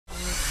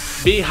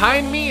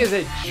Behind me is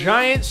a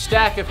giant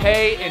stack of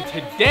hay, and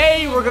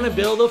today we're gonna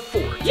build a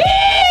fort.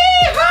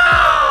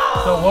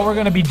 Yeehaw! So what we're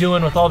gonna be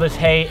doing with all this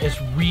hay is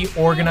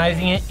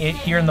reorganizing it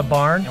here in the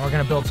barn, and we're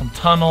gonna build some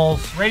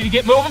tunnels. Ready to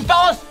get moving,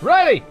 fellas?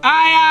 Ready?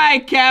 Aye, aye,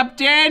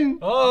 Captain.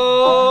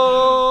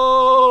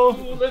 Oh!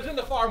 Who lives in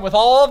the farm with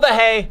all of the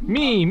hay?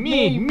 Me.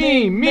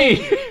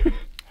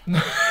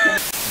 We're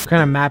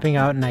kind of mapping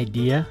out an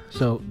idea.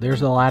 So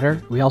there's the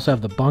ladder. We also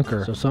have the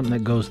bunker. So something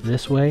that goes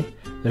this way.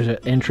 There's an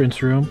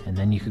entrance room, and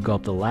then you could go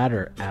up the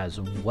ladder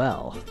as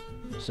well.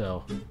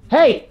 So,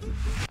 hey!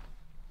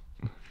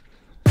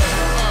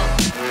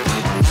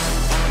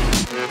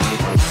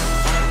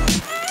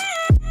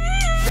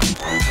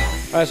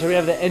 All right, so we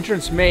have the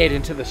entrance made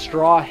into the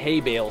straw hay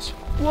bales.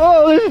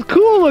 Whoa, this is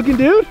cool looking,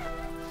 dude.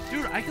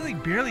 Dude, I can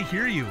like barely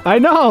hear you. I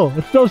know,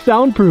 it's so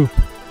soundproof.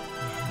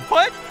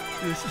 What?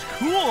 This is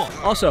cool.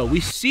 Also,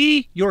 we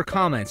see your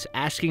comments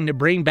asking to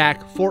bring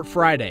back Fort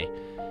Friday.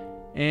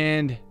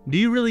 And do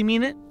you really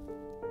mean it?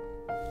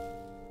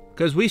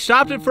 Because we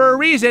stopped it for a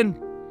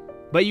reason,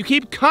 but you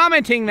keep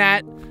commenting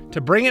that to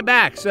bring it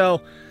back.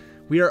 So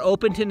we are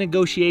open to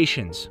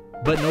negotiations,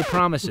 but no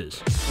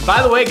promises. And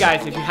by the way,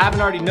 guys, if you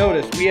haven't already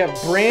noticed, we have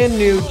brand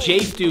new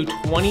JStu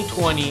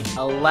 2020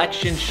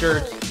 election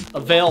shirts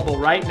available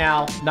right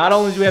now. Not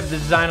only do we have the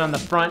design on the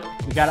front,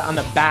 we got it on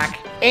the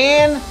back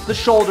and the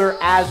shoulder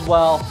as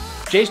well.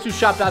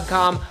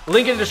 JStuStudios.com,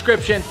 link in the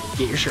description,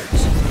 get your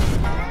shirts.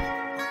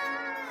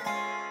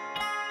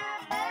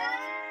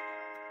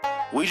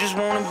 We just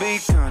wanna be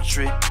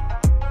country.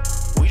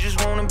 We just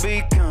wanna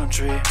be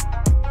country.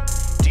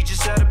 Teach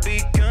us how to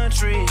be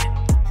country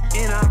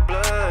in our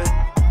blood.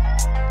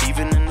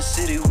 Even in the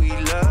city, we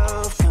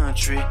love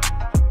country.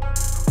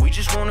 We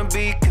just wanna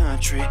be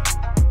country.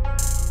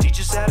 Teach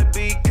us how to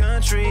be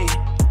country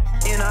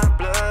in our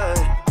blood.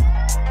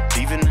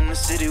 Even in the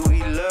city,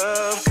 we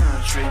love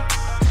country.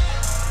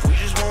 We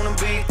just wanna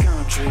be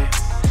country.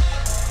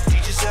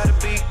 Teach us how to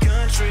be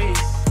country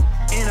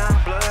in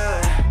our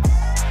blood.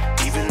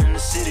 Even in the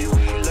city,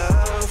 we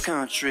love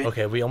country.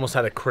 Okay, we almost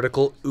had a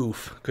critical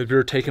oof because we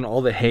were taking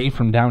all the hay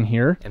from down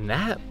here, and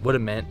that would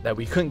have meant that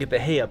we couldn't get the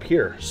hay up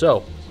here.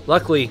 So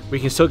luckily, we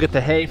can still get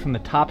the hay from the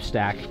top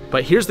stack.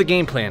 But here's the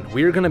game plan.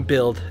 We are gonna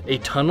build a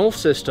tunnel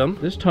system.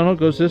 This tunnel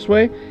goes this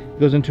way,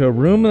 goes into a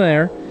room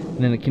there, and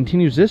then it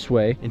continues this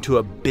way into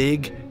a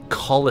big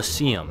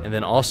coliseum. And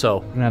then also,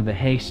 we're gonna have the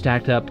hay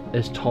stacked up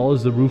as tall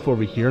as the roof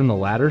over here in the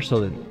ladder,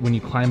 so that when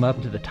you climb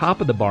up to the top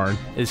of the barn,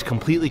 it's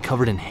completely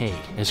covered in hay.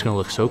 And it's gonna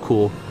look so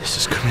cool. This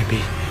is gonna be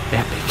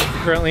epic.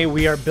 Currently,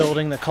 we are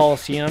building the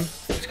Coliseum.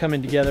 It's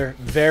coming together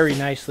very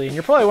nicely. And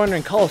you're probably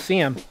wondering,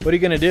 Coliseum, what are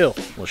you gonna do?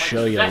 We'll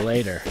show you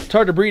later. It's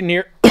hard to breathe in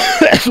here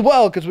as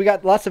well, because we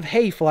got lots of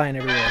hay flying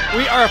everywhere.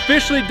 We are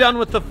officially done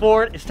with the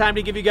fort. It's time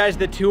to give you guys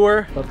the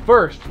tour. But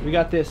first, we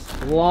got this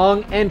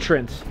long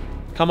entrance.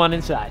 Come on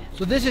inside.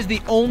 So this is the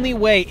only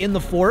way in the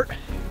fort.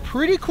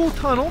 Pretty cool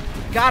tunnel.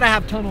 Gotta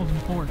have tunnels in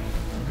the fort.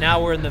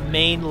 Now we're in the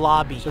main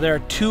lobby. So there are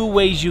two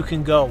ways you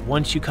can go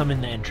once you come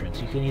in the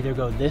entrance. You can either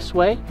go this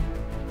way,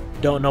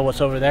 don't know what's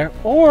over there,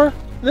 or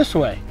this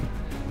way.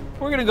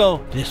 We're gonna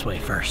go this way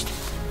first.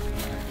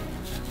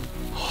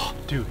 Oh,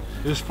 dude,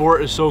 this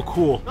fort is so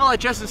cool. Well, like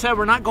Justin said,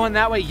 we're not going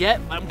that way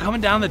yet. I'm coming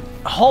down the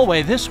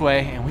Hallway this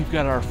way, and we've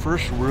got our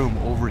first room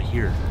over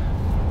here.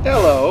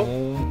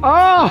 Hello.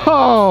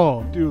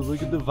 Oh! Dude,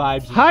 look at the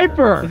vibes.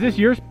 Hyper! Is this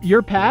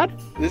your pad?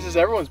 This is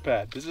everyone's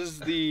pad. This is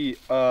the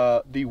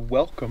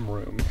welcome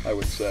room, I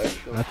would say.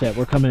 That's it,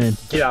 we're coming in.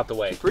 Get out the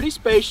way. Pretty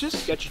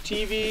spacious. Got your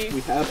TV.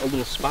 We have a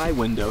little spy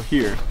window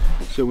here,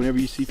 so whenever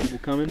you see people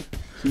coming,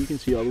 so you can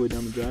see all the way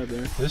down the drive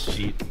there. This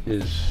seat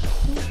is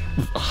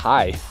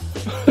high.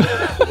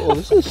 Oh,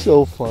 this is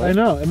so fun. I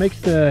know, it makes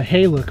the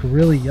hay look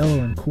really yellow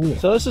and cool.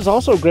 So this is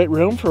also a great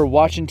room for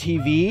watching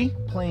TV,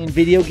 playing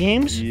video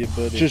games, Yeah,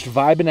 buddy. just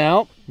vibing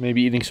out.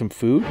 Maybe eating some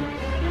food.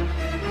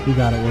 We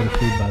gotta order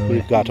food, by the way.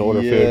 We've got to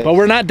order Yeah. food. But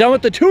we're not done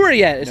with the tour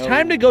yet. It's No.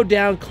 time to go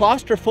down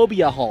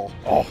Claustrophobia Hall.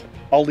 Oh,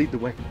 I'll lead the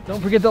way.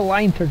 Don't forget the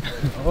lantern.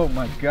 Oh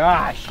my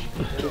gosh.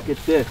 Look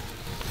at this.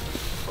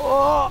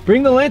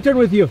 Bring the lantern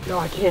with you. No,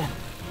 I can't.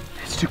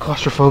 It's too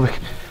claustrophobic.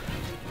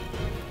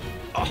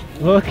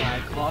 Look,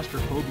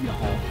 Claustrophobia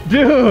hall.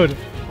 dude.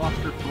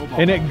 Claustrophobia.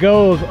 And it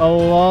goes a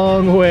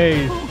long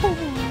ways.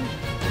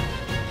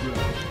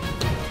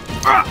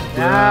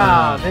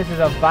 Wow, this is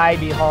a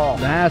vibey hall.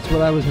 That's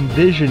what I was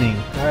envisioning.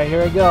 All right,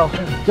 here we go.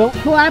 Don't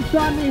collapse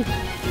on me.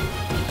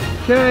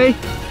 Okay.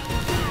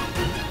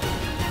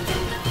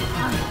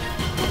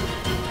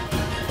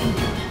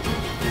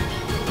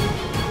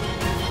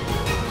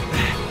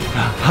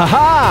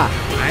 Haha!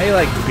 I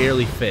like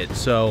barely fit,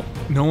 so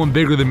no one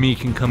bigger than me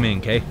can come in,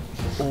 okay?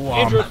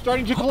 Andrew, it's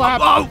starting to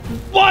collapse. Oh,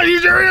 what? Are you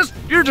serious?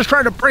 You're just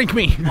trying to prank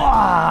me.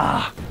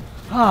 Now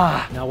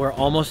we're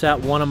almost at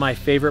one of my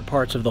favorite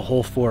parts of the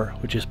whole fort,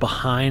 which is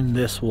behind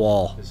this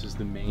wall. This is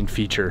the main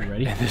feature.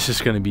 Ready? And this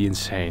is gonna be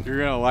insane. You're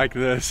gonna like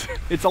this.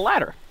 It's a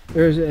ladder.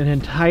 There's an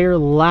entire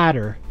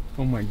ladder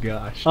Oh my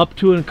gosh. up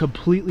to a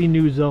completely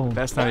new zone.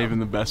 That's not even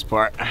the best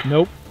part.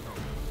 Nope.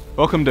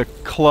 Welcome to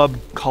Club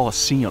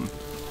Coliseum.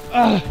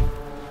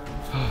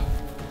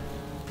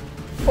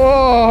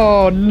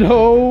 Oh,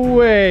 no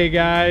way,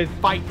 guys.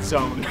 Fight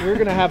zone. We're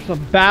gonna have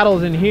some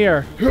battles in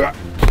here.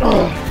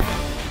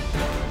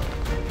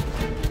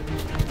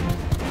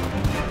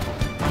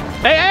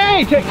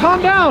 Hey,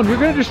 calm down. You're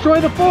gonna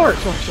destroy the fort.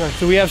 Sorry.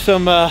 So we have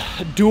some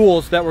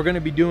duels that we're gonna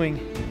be doing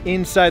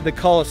inside the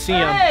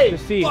Coliseum to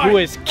see who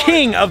is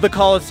king of the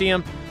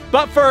Coliseum.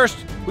 But first,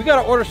 we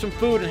gotta order some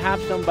food and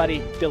have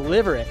somebody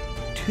deliver it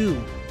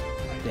to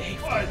Dave.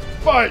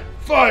 Fight!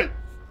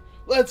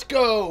 Let's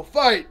go!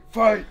 Fight!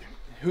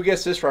 Who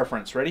gets this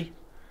reference? Ready?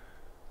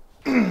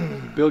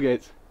 Bill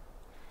Gates.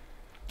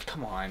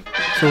 Come on.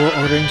 So we're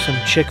ordering some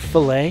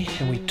Chick-fil-A,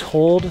 and we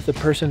told the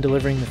person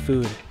delivering the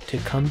food to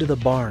come to the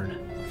barn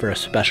for a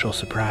special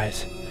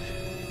surprise.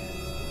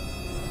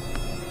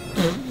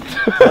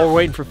 While we're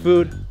waiting for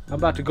food, I'm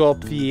about to go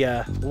up the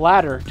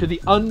ladder to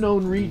the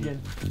unknown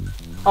region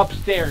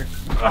upstairs.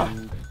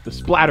 The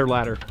splatter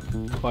ladder.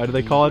 Why do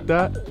they call it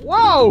that?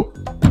 Whoa!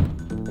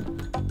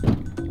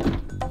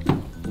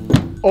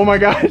 Oh my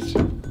gosh.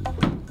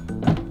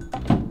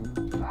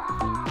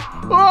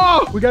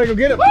 Oh, we gotta go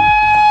get him.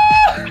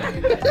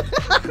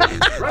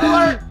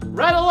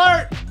 Red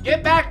alert!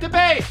 Get back to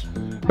base!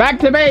 Back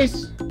to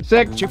base.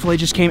 Sick. Chick-fil-A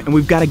just came and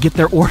we've got to get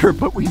their order,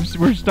 but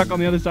we're stuck on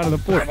the other side of the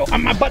fort. Oh,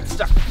 my butt's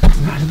stuck.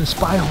 I'm not in the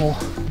spy hole.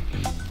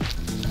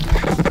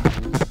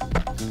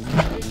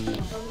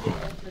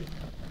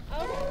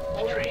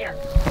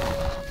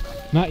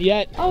 Not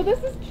yet. Oh,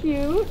 this is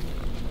cute.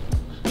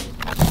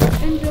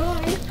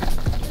 Enjoy.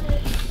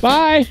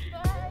 Bye.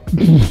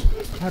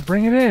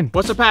 Bring it in.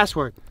 What's the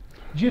password?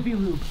 Jiffy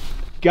Lube.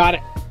 Got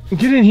it.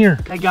 Get in here.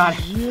 I got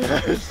it.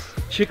 Yes.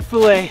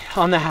 Chick-fil-A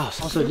on the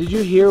house. Also, did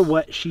you hear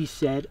what she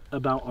said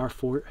about our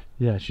fort?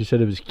 Yeah, she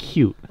said it was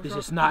cute. This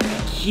is not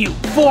a cute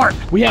fort.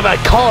 We have a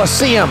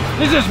Coliseum!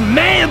 This is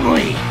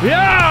manly.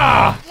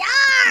 Yeah!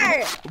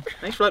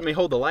 Thanks for letting me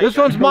hold the light. This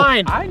one's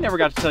mine. I never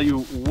got to tell you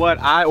what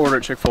I ordered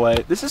at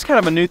Chick-fil-A. This is kind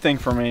of a new thing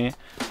for me.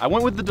 I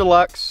went with the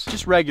deluxe,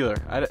 just regular.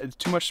 It's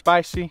too much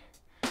spicy.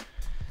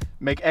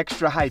 Make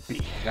extra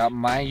hypey. Got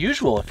my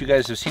usual. If you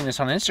guys have seen this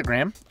on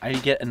Instagram, I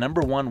get a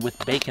 #1 with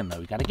bacon though.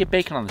 You gotta get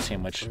bacon on the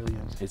sandwich.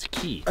 It's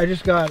key. I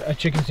just got a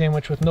chicken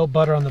sandwich with no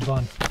butter on the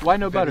bun. Why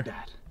no butter?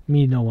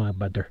 Me no want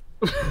butter.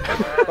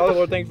 Father,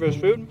 Lord, thank you for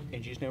this food.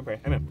 In Jesus' name, pray.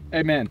 Amen.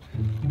 Amen.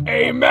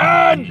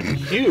 Amen!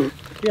 Cute.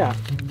 Yeah.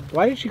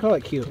 Why did she call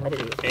it cute?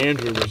 Probably because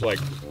Andrew was like,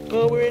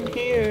 oh, we're in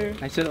here.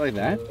 I said it like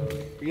that?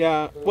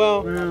 Yeah,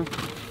 well,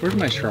 Where's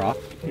my straw?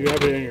 you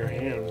have it in your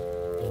hand.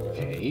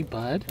 Okay,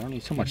 bud. I don't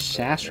need so much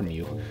sass from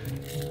you.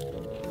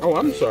 Oh,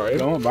 I'm sorry.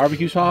 You want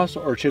barbecue sauce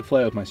or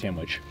Chick-fil-A with my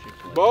sandwich?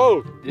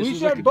 Both. We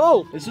said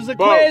both. This is a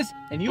Both. quiz,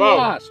 and you Both.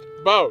 lost.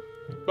 Both.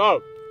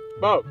 No,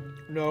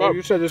 Both.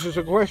 you said this is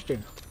a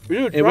question.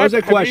 Dude, It was a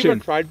have you question. even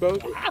tried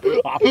both?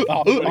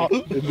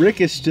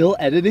 Rick is still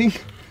editing.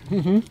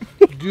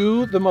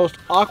 Do the most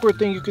awkward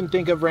thing you can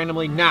think of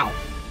randomly now.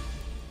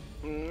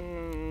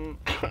 I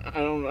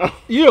don't know.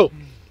 You.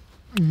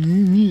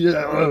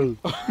 You.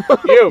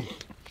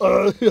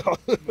 What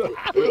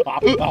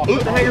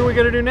the heck are we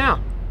gonna do now?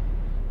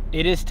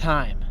 It is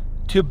time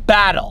to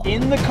battle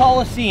in the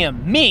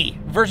Coliseum. Me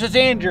versus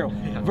Andrew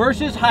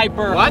versus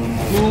Hyper. What?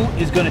 Who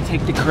is gonna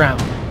take the crown?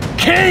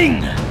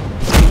 King!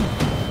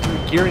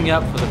 We're gearing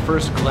up for the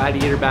first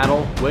gladiator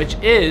battle, which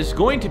is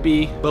going to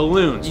be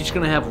balloons. Each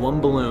gonna have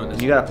 1 balloon.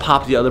 You gotta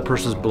pop the other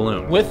person's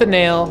balloon. With a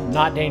nail,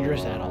 not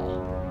dangerous at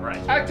all.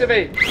 Right.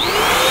 Activate. Ladies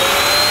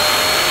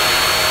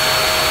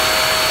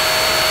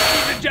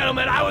and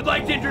gentlemen, I would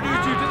like to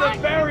introduce you to the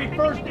very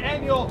first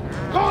annual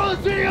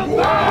Coliseum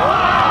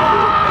battle!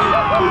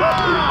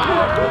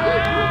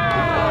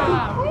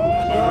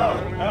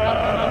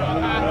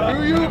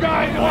 Do you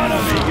guys want to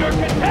be your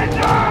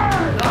contenders?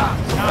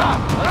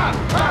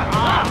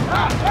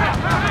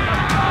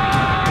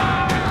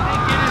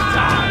 It is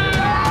time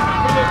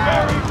for the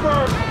very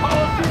first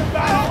Coliseum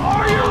battle.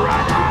 Are you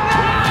ready?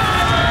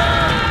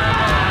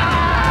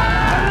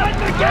 Let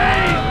the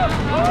game!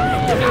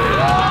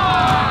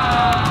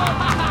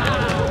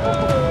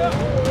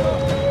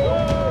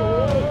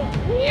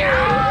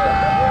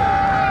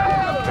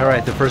 All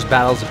right, the first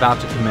battle's about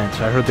to commence.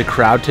 I heard the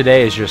crowd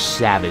today is just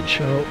savage.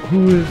 So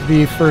who is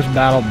the first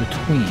battle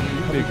between?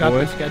 Have you got boy.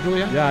 the schedule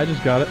yet? Yeah, I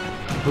just got it.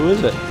 Who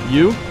is it?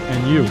 You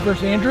and you. You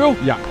versus Andrew?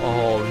 Yeah.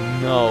 Oh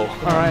no.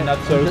 All right,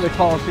 That's so- into the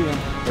Coliseum.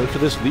 Ready for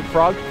this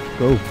leapfrog?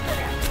 Go.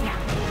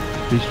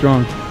 Be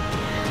strong.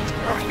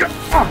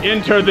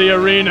 Enter the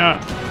arena.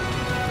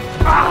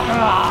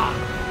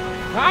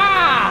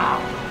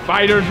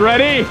 Fighters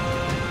ready?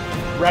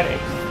 Ready.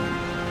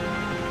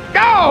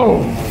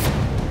 Go!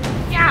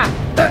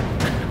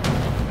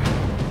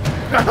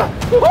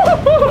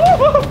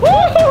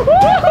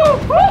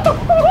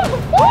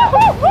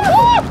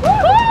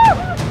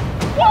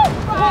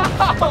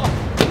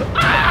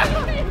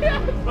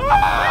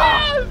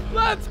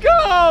 Let's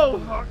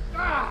go!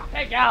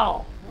 Take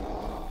L.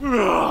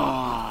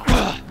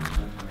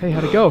 Hey,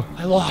 how'd it go?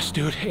 I lost,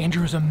 dude.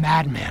 Andrew is a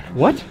madman.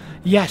 What?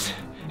 Yes,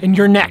 and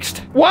you're next.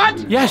 What?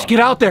 Yes, get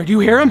out there. Do you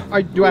hear him?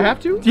 Do I have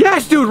to?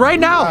 Yes, dude, right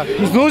now.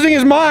 He's losing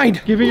his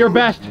mind. Give it your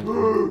best.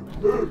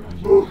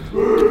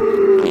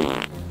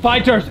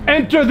 Fighters,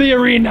 enter the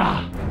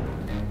arena.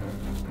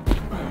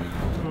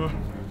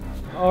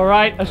 All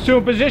right,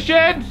 assume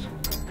positions.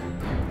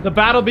 The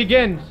battle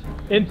begins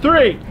in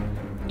 3,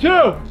 2,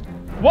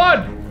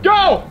 1,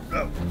 go!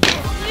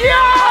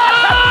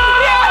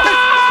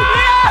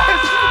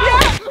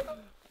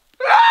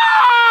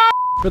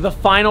 For the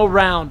final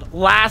round,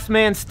 last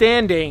man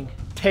standing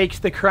takes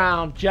the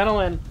crown.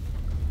 Gentlemen,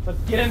 let's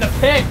get in the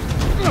pit.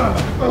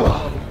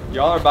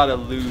 Y'all are about to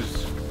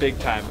lose big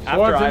time.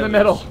 Swords in the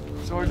middle.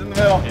 Swords in the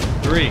middle. In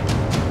 3,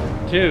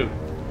 2,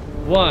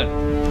 1,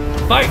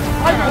 fight!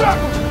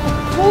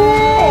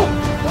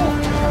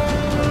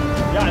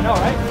 Yeah, I know,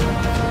 right?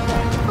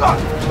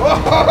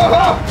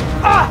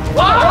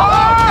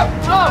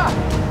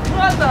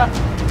 What the?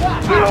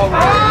 No.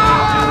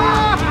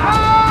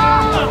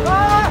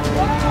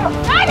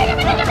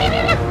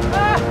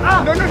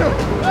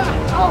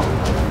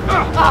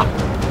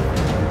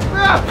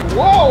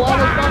 Whoa, I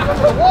was knocked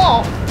over the wall.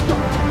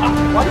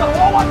 Oh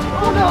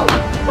no!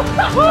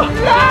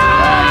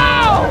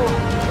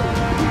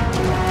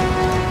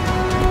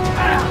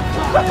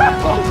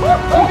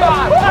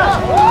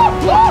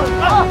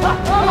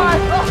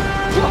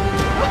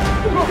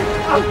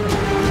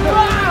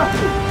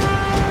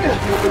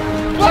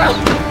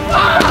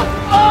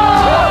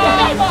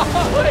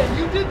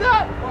 You did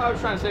that? Well, I was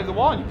trying to save the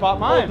wall and you popped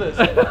mine.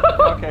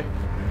 Okay.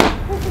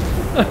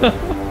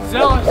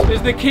 Zealous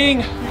is the king.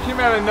 You came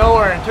out of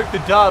nowhere and took the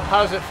dub.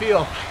 How does it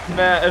feel?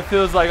 Man, it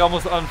feels like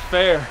almost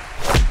unfair.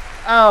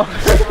 Ow.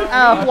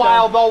 Ow.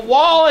 While the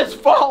wall is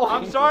falling.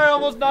 I'm sorry I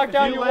almost knocked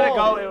down your let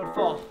wall. it go, it would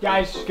fall.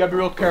 Guys, you gotta be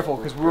real careful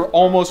because we're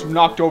almost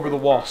knocked over the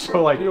wall.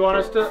 So like, Do you want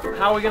us to,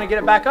 how are we gonna get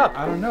it back up?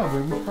 I don't know,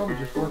 but we probably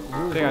just work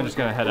really I think I'm just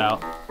gonna head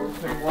out.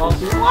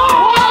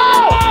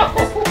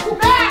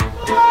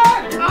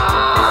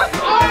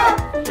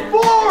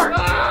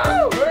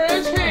 Where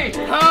is he?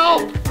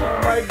 Help! Oh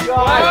my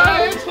god.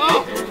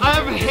 I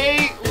have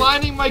hate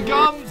lining my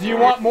gums. Do you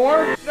want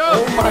more? No.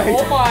 Oh my.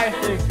 Oh my.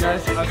 Thanks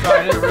guys. I'm sorry,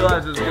 I didn't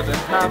realize it was gonna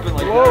happen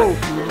like that.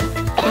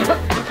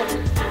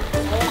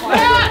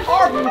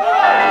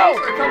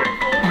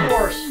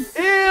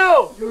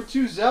 Ew! You were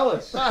too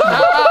zealous.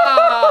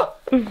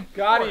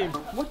 Got him.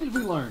 What did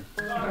we learn?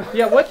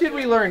 Yeah, what did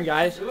we learn,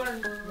 guys? We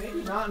learned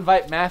maybe not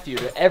invite Matthew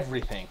to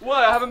everything.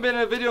 What? I haven't been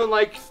in a video in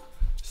like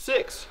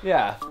 6.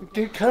 Yeah.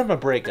 Dude, cut him a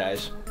break,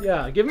 guys.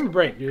 Yeah, give him a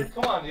break, dude.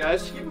 Come on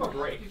guys, give him a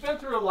break. He's been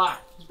through a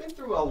lot. He's been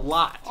through a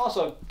lot.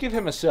 Also, give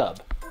him a sub.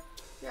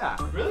 Yeah.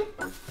 Really?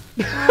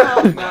 No,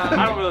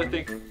 I don't really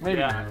think. Maybe.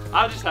 Yeah.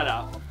 I'll just head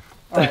out.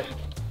 All right.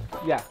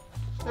 Yeah.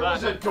 There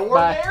was a door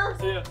there?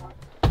 See ya.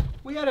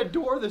 We had a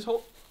door this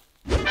whole...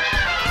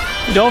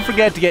 Don't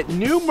forget to get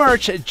new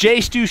merch at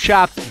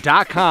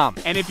JStuStudios.com.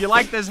 And if you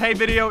like this Hey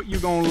video,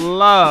 you're gonna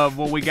love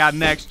what we got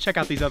next. Check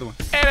out these other ones.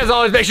 And as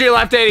always, make sure you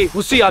laugh, Daddy.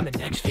 We'll see you on the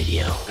next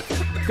video.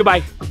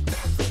 Goodbye.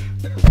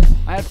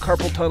 I have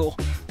carpal tunnel.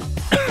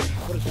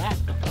 What is that?